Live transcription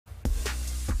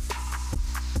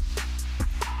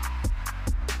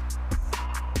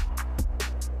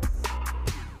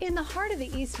In the heart of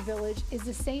the East Village is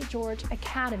the St. George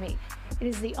Academy. It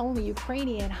is the only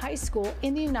Ukrainian high school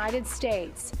in the United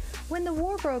States. When the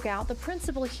war broke out, the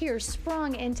principal here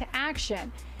sprung into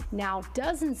action. Now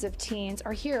dozens of teens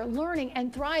are here learning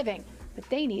and thriving, but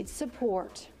they need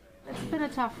support. It's been a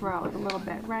tough road a little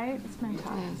bit, right? It's been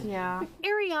tough. Yeah.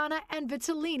 Ariana and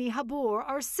Vitalini Habor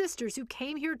are sisters who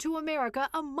came here to America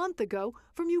a month ago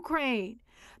from Ukraine.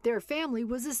 Their family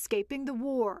was escaping the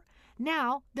war.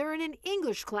 Now they're in an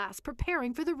English class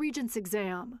preparing for the Regents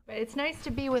exam. It's nice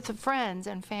to be with friends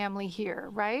and family here,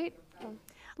 right?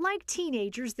 Like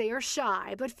teenagers, they are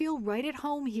shy but feel right at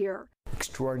home here.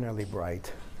 Extraordinarily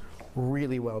bright,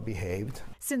 really well behaved.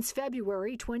 Since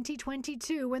February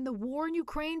 2022, when the war in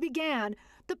Ukraine began,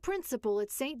 the principal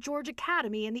at St. George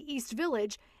Academy in the East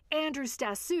Village, Andrew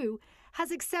Stasu, has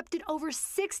accepted over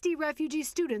 60 refugee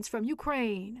students from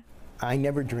Ukraine. I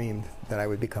never dreamed that I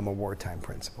would become a wartime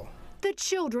principal. The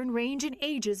children range in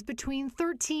ages between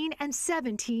 13 and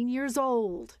 17 years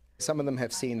old. Some of them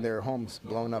have seen their homes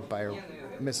blown up by a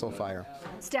missile fire.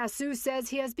 Stasu says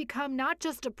he has become not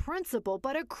just a principal,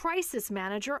 but a crisis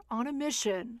manager on a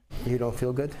mission. You don't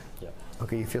feel good? Yeah.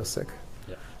 Okay, you feel sick?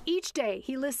 Yeah. Each day,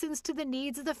 he listens to the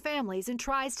needs of the families and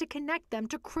tries to connect them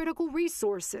to critical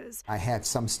resources. I had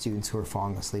some students who are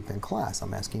falling asleep in class.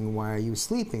 I'm asking, why are you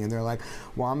sleeping? And they're like,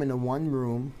 well, I'm in a one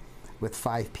room with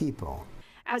 5 people.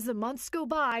 As the months go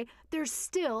by, there's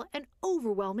still an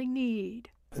overwhelming need.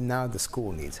 Now the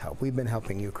school needs help. We've been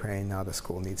helping Ukraine. Now the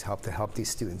school needs help to help these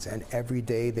students. And every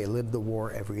day they live the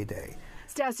war every day.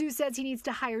 Stasu says he needs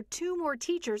to hire 2 more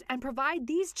teachers and provide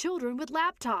these children with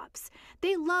laptops.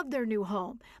 They love their new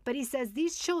home, but he says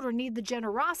these children need the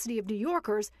generosity of New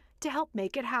Yorkers to help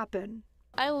make it happen.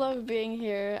 I love being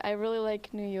here. I really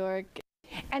like New York.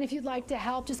 And if you'd like to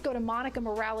help, just go to Monica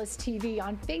Morales TV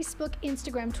on Facebook,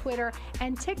 Instagram, Twitter,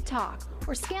 and TikTok,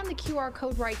 or scan the QR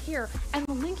code right here and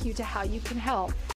we'll link you to how you can help.